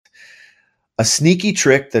A sneaky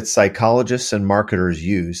trick that psychologists and marketers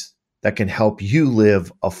use that can help you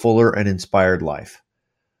live a fuller and inspired life.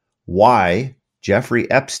 Why Jeffrey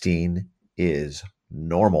Epstein is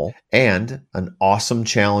normal, and an awesome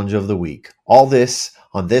challenge of the week. All this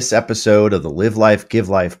on this episode of the Live Life, Give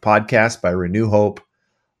Life podcast by Renew Hope.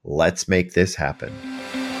 Let's make this happen.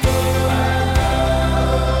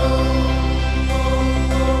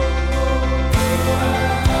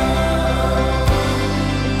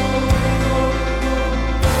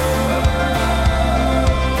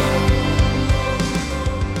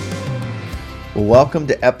 Welcome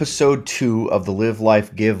to Episode 2 of the Live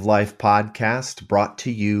Life, Give Life podcast, brought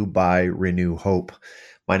to you by Renew Hope.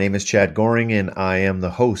 My name is Chad Goring, and I am the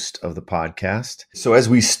host of the podcast. So as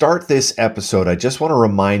we start this episode, I just want to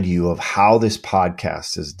remind you of how this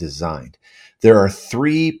podcast is designed. There are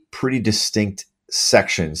 3 pretty distinct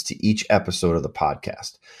sections to each episode of the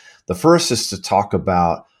podcast. The first is to talk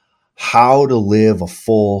about how to live a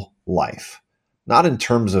full life, not in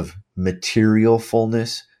terms of material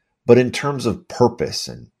fullness, but in terms of purpose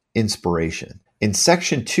and inspiration. In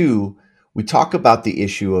section 2, we talk about the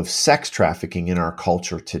issue of sex trafficking in our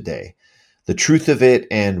culture today, the truth of it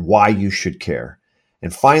and why you should care.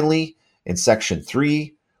 And finally, in section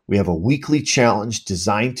 3, we have a weekly challenge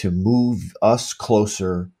designed to move us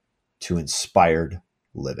closer to inspired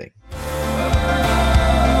living.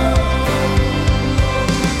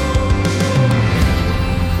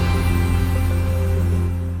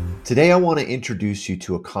 Today, I want to introduce you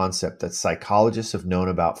to a concept that psychologists have known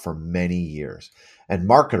about for many years, and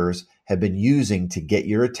marketers have been using to get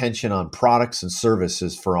your attention on products and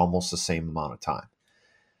services for almost the same amount of time.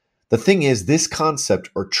 The thing is, this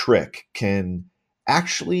concept or trick can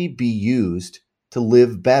actually be used to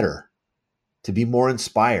live better, to be more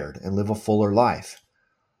inspired and live a fuller life.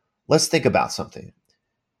 Let's think about something.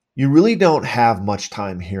 You really don't have much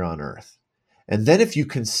time here on earth. And then if you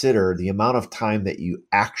consider the amount of time that you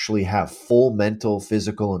actually have full mental,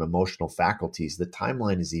 physical, and emotional faculties, the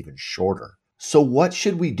timeline is even shorter. So what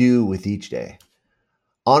should we do with each day?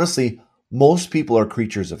 Honestly, most people are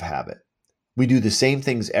creatures of habit. We do the same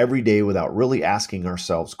things every day without really asking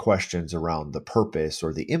ourselves questions around the purpose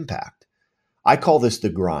or the impact. I call this the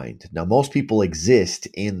grind. Now, most people exist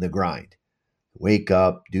in the grind. Wake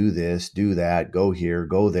up, do this, do that, go here,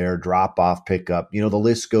 go there, drop off, pick up. The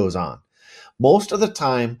list goes on. Most of the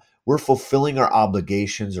time, we're fulfilling our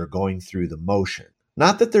obligations or going through the motion.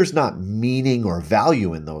 Not that there's not meaning or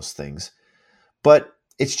value in those things, but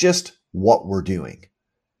it's just what we're doing.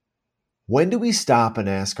 When do we stop and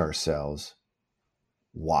ask ourselves,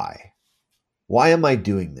 why? Why am I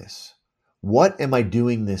doing this? What am I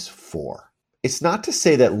doing this for? It's not to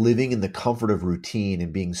say that living in the comfort of routine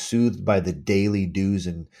and being soothed by the daily dues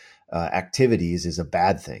and activities is a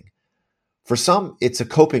bad thing. For some, it's a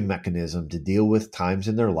coping mechanism to deal with times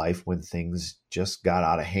in their life when things just got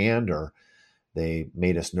out of hand or they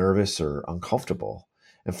made us nervous or uncomfortable.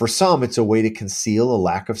 And for some, it's a way to conceal a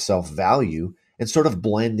lack of self-value and sort of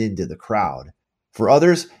blend into the crowd. For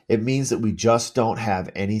others, it means that we just don't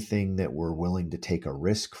have anything that we're willing to take a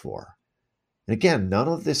risk for. And again, none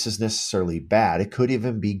of this is necessarily bad. It could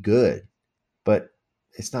even be good, but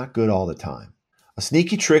it's not good all the time. A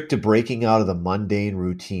sneaky trick to breaking out of the mundane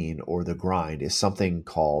routine or the grind is something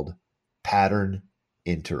called pattern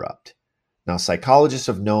interrupt. Now, psychologists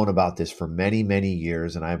have known about this for many, many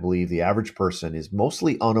years, and I believe the average person is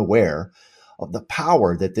mostly unaware of the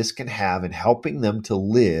power that this can have in helping them to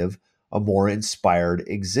live a more inspired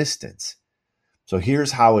existence. So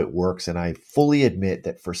here's how it works, and I fully admit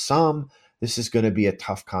that for some, this is going to be a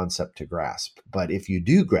tough concept to grasp. But if you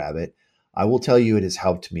do grab it, I will tell you it has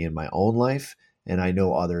helped me in my own life, and I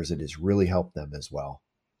know others it has really helped them as well.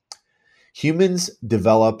 Humans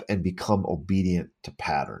develop and become obedient to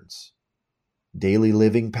patterns. Daily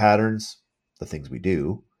living patterns, the things we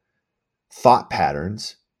do. Thought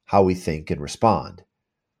patterns, how we think and respond.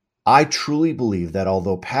 I truly believe that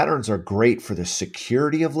although patterns are great for the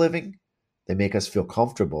security of living, they make us feel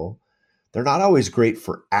comfortable, they're not always great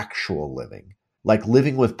for actual living, like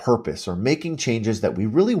living with purpose or making changes that we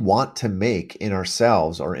really want to make in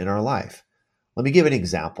ourselves or in our life. Let me give an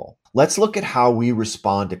example. Let's look at how we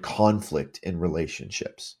respond to conflict in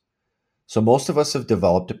relationships. So most of us have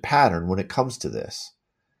developed a pattern when it comes to this.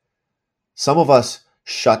 Some of us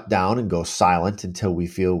shut down and go silent until we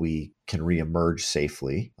feel we can reemerge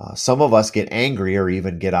safely. Some of us get angry or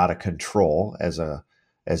even get out of control as a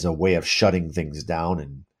way of shutting things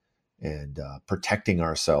down and protecting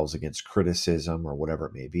ourselves against criticism or whatever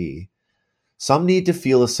it may be. Some need to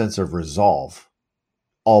feel a sense of resolve,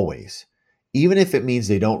 always. Even if it means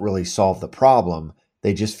they don't really solve the problem,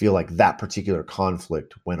 they just feel like that particular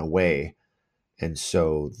conflict went away And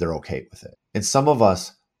so they're okay with it. And some of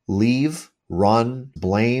us leave, run,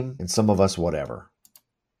 blame, and some of us whatever.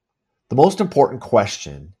 The most important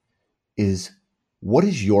question is, what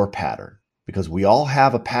is your pattern? Because we all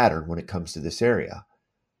have a pattern when it comes to this area.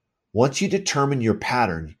 Once you determine your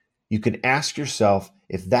pattern, you can ask yourself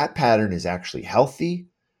if that pattern is actually healthy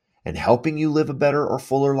and helping you live a better or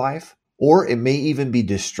fuller life, or it may even be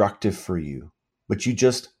destructive for you, but you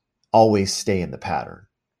just always stay in the pattern,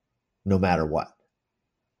 no matter what.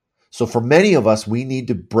 So for many of us, we need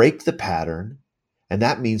to break the pattern, and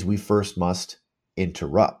that means we first must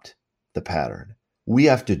interrupt the pattern. We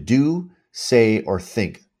have to do, say, or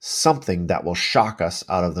think something that will shock us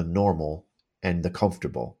out of the normal and the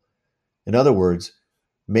comfortable. In other words,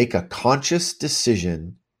 make a conscious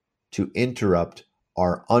decision to interrupt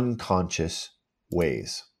our unconscious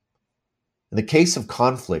ways. In the case of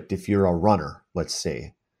conflict, if you're a runner, let's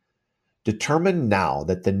say, determine now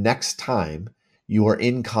that the next time you are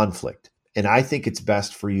in conflict, and I think it's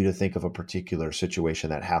best for you to think of a particular situation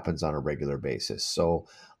that happens on a regular basis. So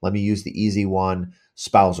let me use the easy one,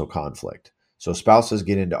 spousal conflict. So spouses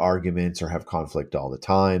get into arguments or have conflict all the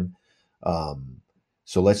time.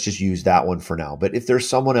 So let's just use that one for now. But if there's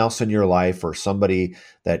someone else in your life or somebody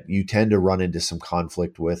that you tend to run into some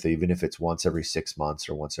conflict with, even if it's once every 6 months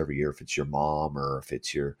or once every year, if it's your mom or if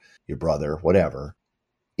it's your brother, whatever.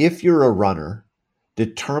 If you're a runner,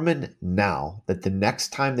 determine now that the next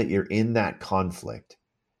time that you're in that conflict,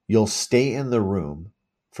 you'll stay in the room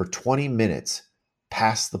for 20 minutes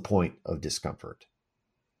past the point of discomfort.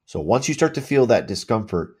 So once you start to feel that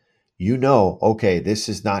discomfort, you know, okay, this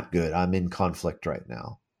is not good. I'm in conflict right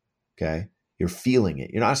now. Okay. You're feeling it.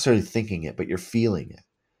 You're not necessarily thinking it, but you're feeling it.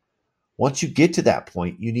 Once you get to that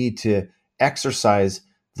point, you need to exercise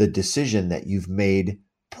the decision that you've made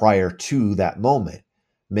prior to that moment.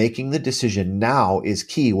 Making the decision now is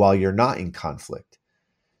key while you're not in conflict.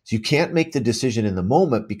 So you can't make the decision in the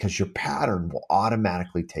moment because your pattern will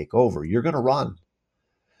automatically take over. You're going to run.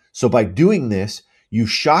 So by doing this, you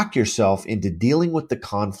shock yourself into dealing with the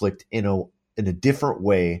conflict in a different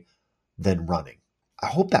way than running. I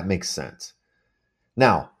hope that makes sense.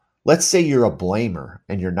 Now, let's say you're a blamer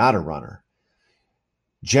and you're not a runner.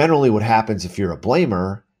 Generally, what happens if you're a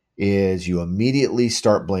blamer is you immediately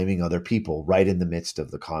start blaming other people right in the midst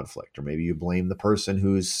of the conflict. Or maybe you blame the person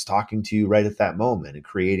who's talking to you right at that moment and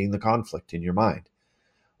creating the conflict in your mind.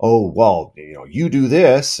 Oh, well, you do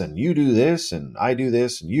this and you do this and I do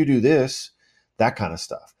this and you do this. That kind of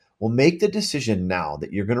stuff. Well, make the decision now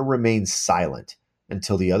that you're going to remain silent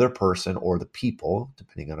until the other person or the people,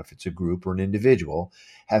 depending on if it's a group or an individual,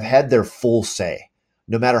 have had their full say.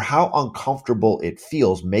 No matter how uncomfortable it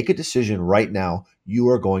feels, make a decision right now. You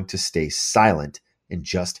are going to stay silent and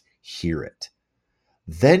just hear it.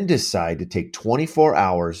 Then decide to take 24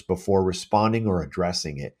 hours before responding or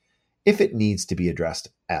addressing it, if it needs to be addressed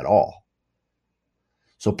at all.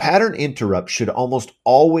 So pattern interrupt should almost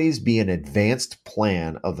always be an advanced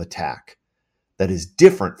plan of attack that is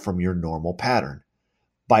different from your normal pattern.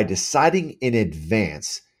 By deciding in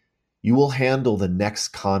advance, you will handle the next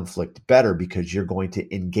conflict better because you're going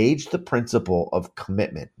to engage the principle of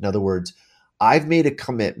commitment. In other words, I've made a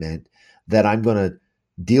commitment that I'm going to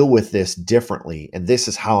deal with this differently, and this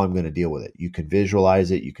is how I'm going to deal with it. You can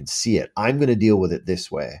visualize it. You can see it. I'm going to deal with it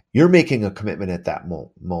this way. You're making a commitment at that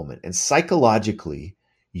moment, and psychologically,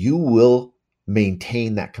 you will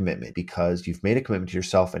maintain that commitment because you've made a commitment to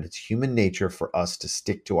yourself, and it's human nature for us to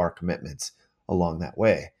stick to our commitments along that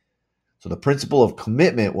way. So the principle of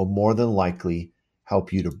commitment will more than likely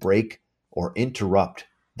help you to break or interrupt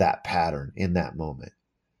that pattern in that moment.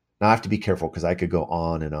 Now I have to be careful because I could go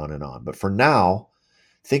on and on and on. But for now,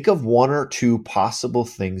 think of one or two possible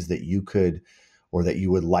things that you could or that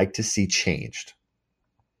you would like to see changed.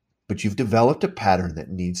 But you've developed a pattern that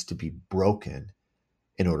needs to be broken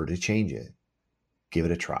in order to change it. Give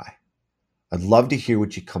it a try. I'd love to hear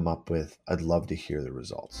what you come up with. I'd love to hear the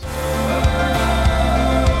results.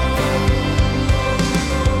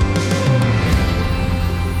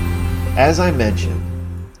 As I mentioned,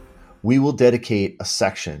 we will dedicate a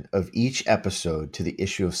section of each episode to the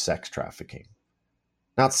issue of sex trafficking.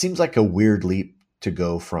 Now, it seems like a weird leap to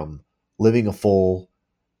go from living a full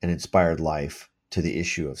and inspired life to the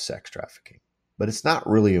issue of sex trafficking. But it's not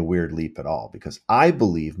really a weird leap at all because I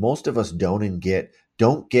believe most of us don't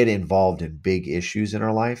get involved in big issues in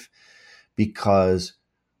our life because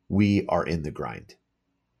we are in the grind.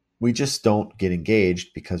 We just don't get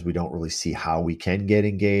engaged because we don't really see how we can get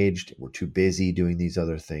engaged. We're too busy doing these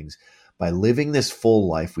other things. By living this full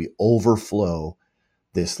life, we overflow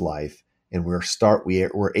this life and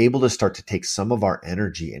we're able to start to take some of our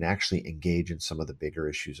energy and actually engage in some of the bigger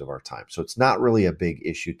issues of our time. So it's not really a big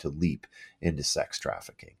issue to leap into sex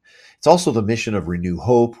trafficking. It's also the mission of Renew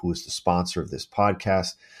Hope, who is the sponsor of this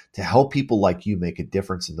podcast, to help people like you make a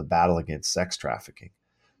difference in the battle against sex trafficking.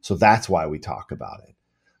 So that's why we talk about it.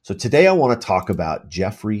 So today I want to talk about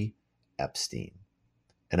Jeffrey Epstein.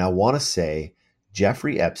 And I want to say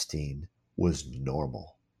Jeffrey Epstein was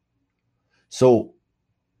normal. So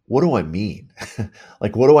what do I mean?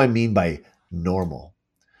 Like, what do I mean by normal?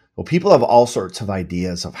 Well, people have all sorts of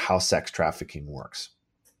ideas of how sex trafficking works,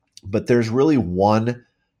 but there's really one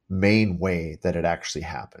main way that it actually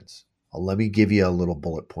happens. Let me give you a little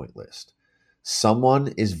bullet point list. Someone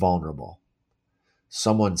is vulnerable.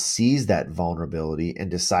 Someone sees that vulnerability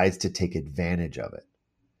and decides to take advantage of it.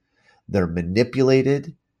 They're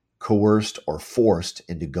manipulated, coerced, or forced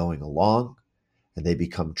into going along, and they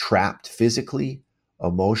become trapped physically,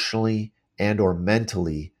 emotionally, and or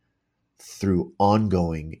mentally through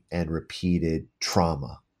ongoing and repeated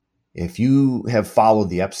trauma. If you have followed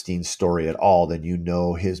the Epstein story at all, then you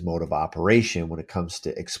know his mode of operation when it comes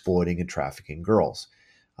to exploiting and trafficking girls.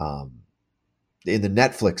 In the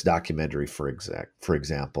Netflix documentary, for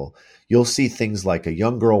example, you'll see things like a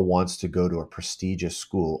young girl wants to go to a prestigious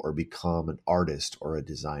school or become an artist or a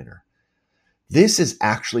designer. This is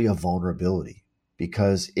actually a vulnerability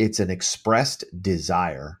because it's an expressed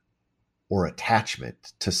desire or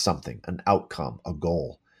attachment to something, an outcome, a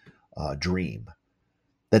goal, a dream,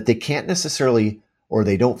 that they can't necessarily, or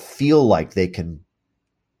they don't feel like they can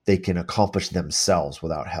accomplish themselves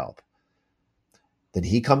without help. Then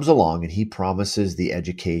he comes along and he promises the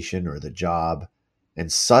education or the job, and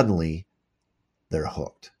suddenly they're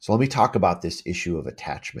hooked. So let me talk about this issue of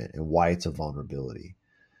attachment and why it's a vulnerability.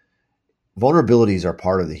 Vulnerabilities are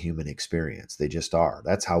part of the human experience. They just are.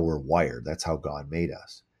 That's how we're wired. That's how God made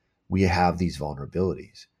us. We have these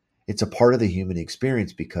vulnerabilities. It's a part of the human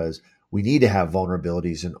experience because we need to have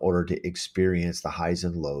vulnerabilities in order to experience the highs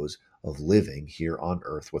and lows of living here on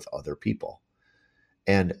earth with other people.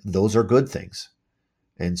 And those are good things.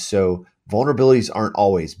 And so vulnerabilities aren't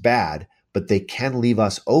always bad, but they can leave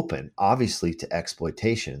us open, obviously, to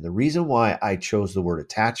exploitation. And the reason why I chose the word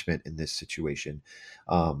attachment in this situation,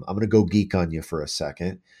 I'm going to go geek on you for a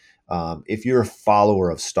second. If you're a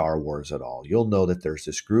follower of Star Wars at all, you'll know that there's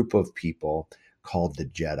this group of people called the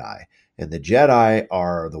Jedi. And the Jedi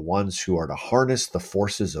are the ones who are to harness the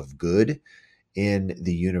forces of good in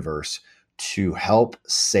the universe to help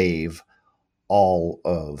save all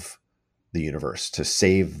of the universe, to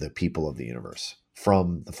save the people of the universe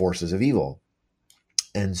from the forces of evil.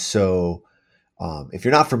 And so if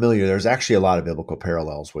you're not familiar, there's actually a lot of biblical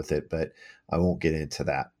parallels with it, but I won't get into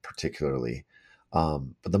that particularly.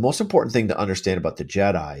 But the most important thing to understand about the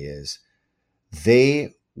Jedi is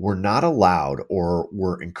they were not allowed or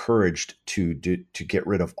were encouraged to get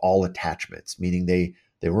rid of all attachments, meaning they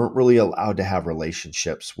weren't really allowed to have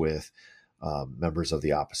relationships with members of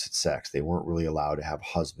the opposite sex. They weren't really allowed to have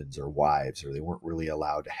husbands or wives, or they weren't really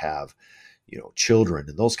allowed to have, children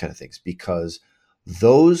and those kind of things, because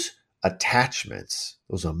those attachments,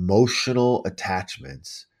 those emotional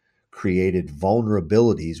attachments, created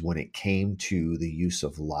vulnerabilities when it came to the use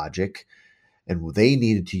of logic. And they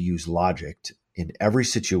needed to use logic in every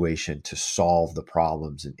situation to solve the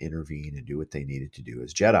problems and intervene and do what they needed to do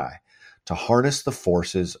as Jedi, to harness the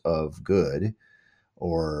forces of good,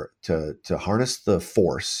 or to harness the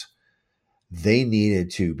force. They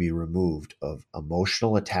needed to be removed of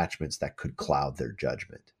emotional attachments that could cloud their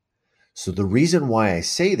judgment. So the reason why I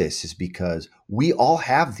say this is because we all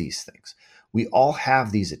have these things. We all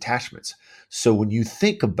have these attachments. So when you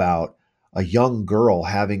think about a young girl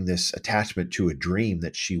having this attachment to a dream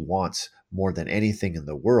that she wants more than anything in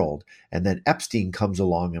the world, and then Epstein comes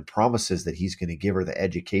along and promises that he's going to give her the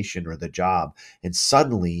education or the job, and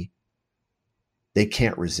suddenly they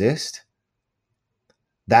can't resist.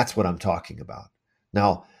 That's what I'm talking about.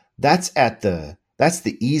 Now, that's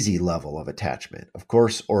the easy level of attachment, of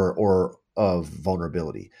course, or of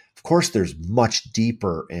vulnerability. Of course, there's much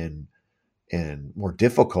deeper and more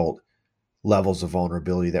difficult levels of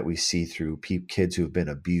vulnerability that we see through kids who have been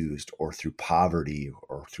abused, or through poverty,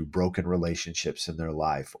 or through broken relationships in their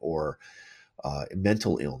life, or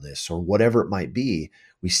mental illness, or whatever it might be.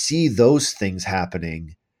 We see those things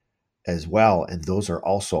happening as well. And those are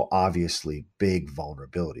also obviously big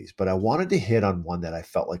vulnerabilities. But I wanted to hit on one that I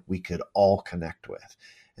felt like we could all connect with.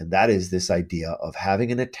 And that is this idea of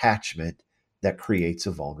having an attachment that creates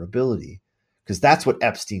a vulnerability. Because that's what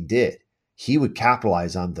Epstein did. He would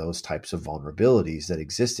capitalize on those types of vulnerabilities that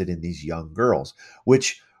existed in these young girls,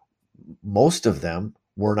 which most of them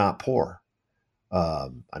were not poor.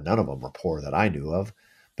 None of them were poor that I knew of,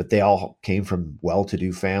 but they all came from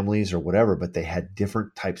well-to-do families or whatever, but they had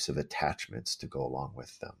different types of attachments to go along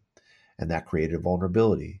with them. And that created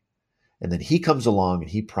vulnerability. And then he comes along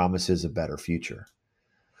and he promises a better future.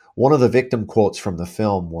 One of the victim quotes from the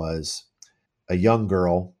film was a young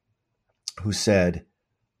girl who said,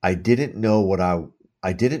 I didn't know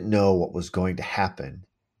what was going to happen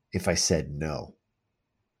if I said no,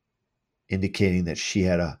 indicating that she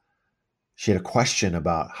had a question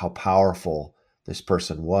about how powerful this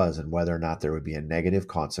person was and whether or not there would be a negative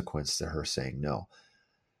consequence to her saying no.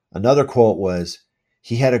 Another quote was,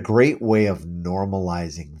 he had a great way of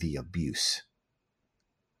normalizing the abuse.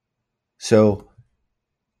 So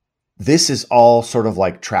this is all sort of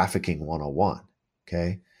like trafficking 101,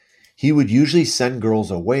 okay? He would usually send girls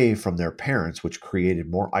away from their parents, which created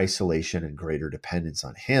more isolation and greater dependence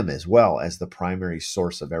on him, as well as the primary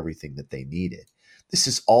source of everything that they needed. This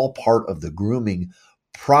is all part of the grooming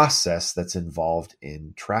process that's involved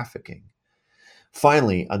in trafficking.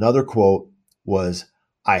 Finally, another quote was,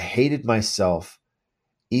 I hated myself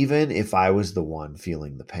even if I was the one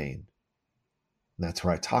feeling the pain. And that's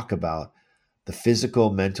where I talk about the physical,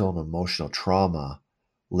 mental, and emotional trauma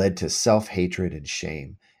led to self-hatred and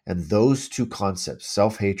shame. And those two concepts,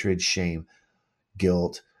 self-hatred, shame,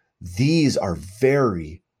 guilt, these are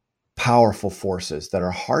very powerful forces that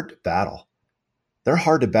are hard to battle. They're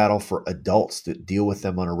hard to battle for adults that deal with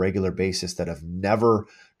them on a regular basis that have never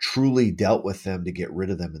truly dealt with them to get rid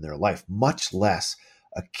of them in their life, much less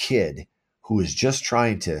a kid who is just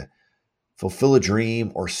trying to fulfill a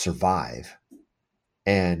dream or survive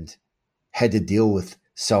and had to deal with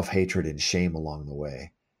self-hatred and shame along the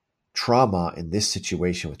way. Trauma in this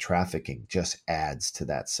situation with trafficking just adds to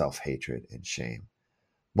that self-hatred and shame.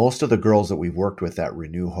 Most of the girls that we've worked with at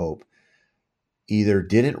Renew Hope either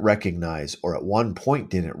didn't recognize or at one point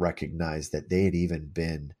didn't recognize that they had even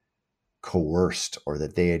been coerced or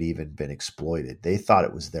that they had even been exploited. They thought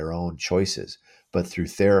it was their own choices, but through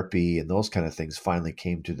therapy and those kind of things finally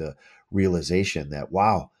came to the realization that,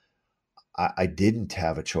 wow, I didn't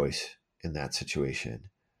have a choice in that situation.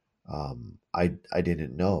 I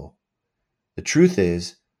didn't know. The truth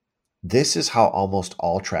is, this is how almost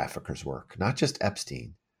all traffickers work, not just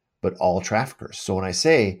Epstein, but all traffickers. So when I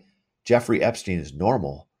say Jeffrey Epstein is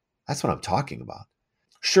normal, that's what I'm talking about.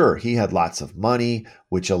 Sure, he had lots of money,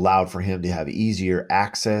 which allowed for him to have easier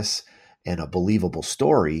access and a believable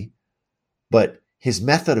story, but his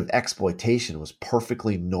method of exploitation was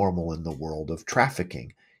perfectly normal in the world of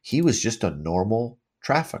trafficking. He was just a normal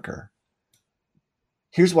trafficker.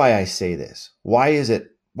 Here's why I say this. Why is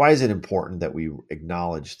it important that we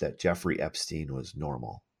acknowledge that Jeffrey Epstein was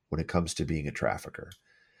normal when it comes to being a trafficker?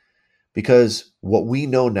 Because what we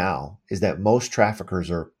know now is that most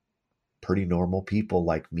traffickers are pretty normal people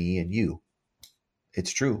like me and you.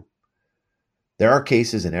 It's true. There are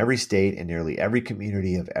cases in every state and nearly every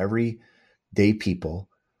community of everyday people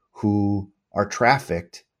who are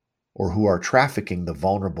trafficked or who are trafficking the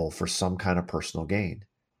vulnerable for some kind of personal gain.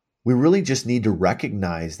 We really just need to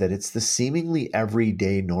recognize that it's the seemingly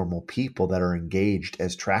everyday normal people that are engaged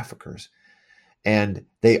as traffickers. And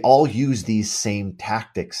they all use these same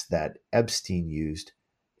tactics that Epstein used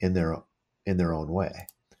in their own way.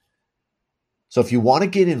 So if you want to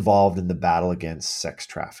get involved in the battle against sex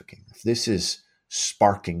trafficking, if this is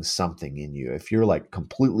sparking something in you, if you're like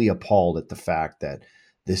completely appalled at the fact that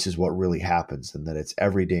this is what really happens and that it's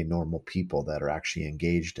everyday normal people that are actually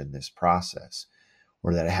engaged in this process,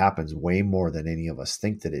 or that it happens way more than any of us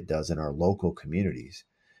think that it does in our local communities.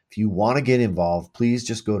 If you want to get involved, please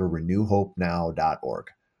just go to renewhopenow.org.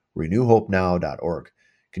 Renewhopenow.org.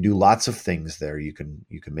 You can do lots of things there. You can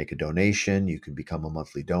make a donation. You can become a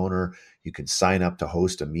monthly donor. You can sign up to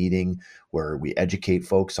host a meeting where we educate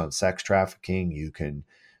folks on sex trafficking. You can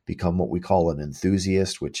become what we call an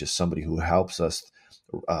enthusiast, which is somebody who helps us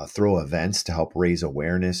throw events to help raise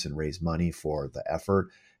awareness and raise money for the effort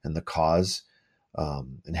and the cause.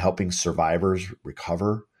 And helping survivors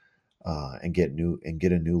recover and get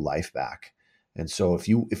a new life back. And so if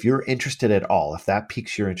you're interested at all, if that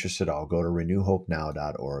piques your interest at all, go to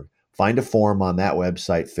renewhopenow.org. Find a form on that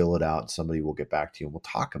website, fill it out, and somebody will get back to you. And we'll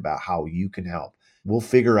talk about how you can help. We'll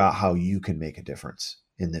figure out how you can make a difference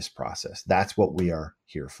in this process. That's what we are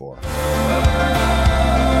here for.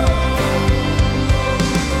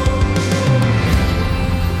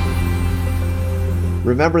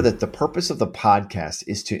 Remember that the purpose of the podcast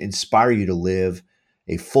is to inspire you to live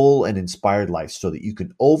a full and inspired life so that you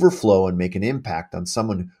can overflow and make an impact on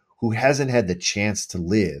someone who hasn't had the chance to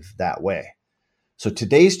live that way. So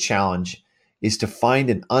today's challenge is to find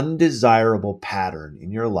an undesirable pattern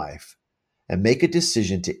in your life and make a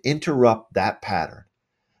decision to interrupt that pattern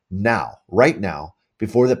now, right now,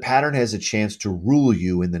 before the pattern has a chance to rule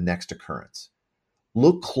you in the next occurrence.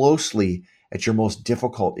 Look closely at your most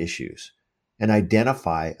difficult issues and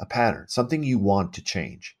identify a pattern, something you want to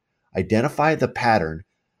change. Identify the pattern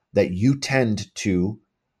that you tend to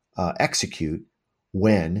execute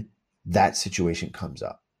when that situation comes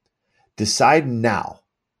up. Decide now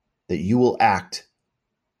that you will act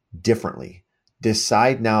differently.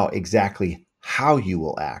 Decide now exactly how you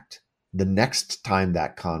will act the next time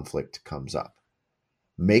that conflict comes up.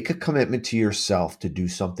 Make a commitment to yourself to do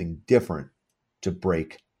something different to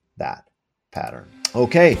break that pattern.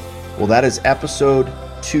 Okay, well, that is episode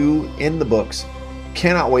 2 in the books.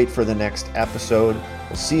 Cannot wait for the next episode.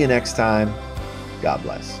 We'll see you next time. God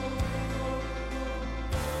bless.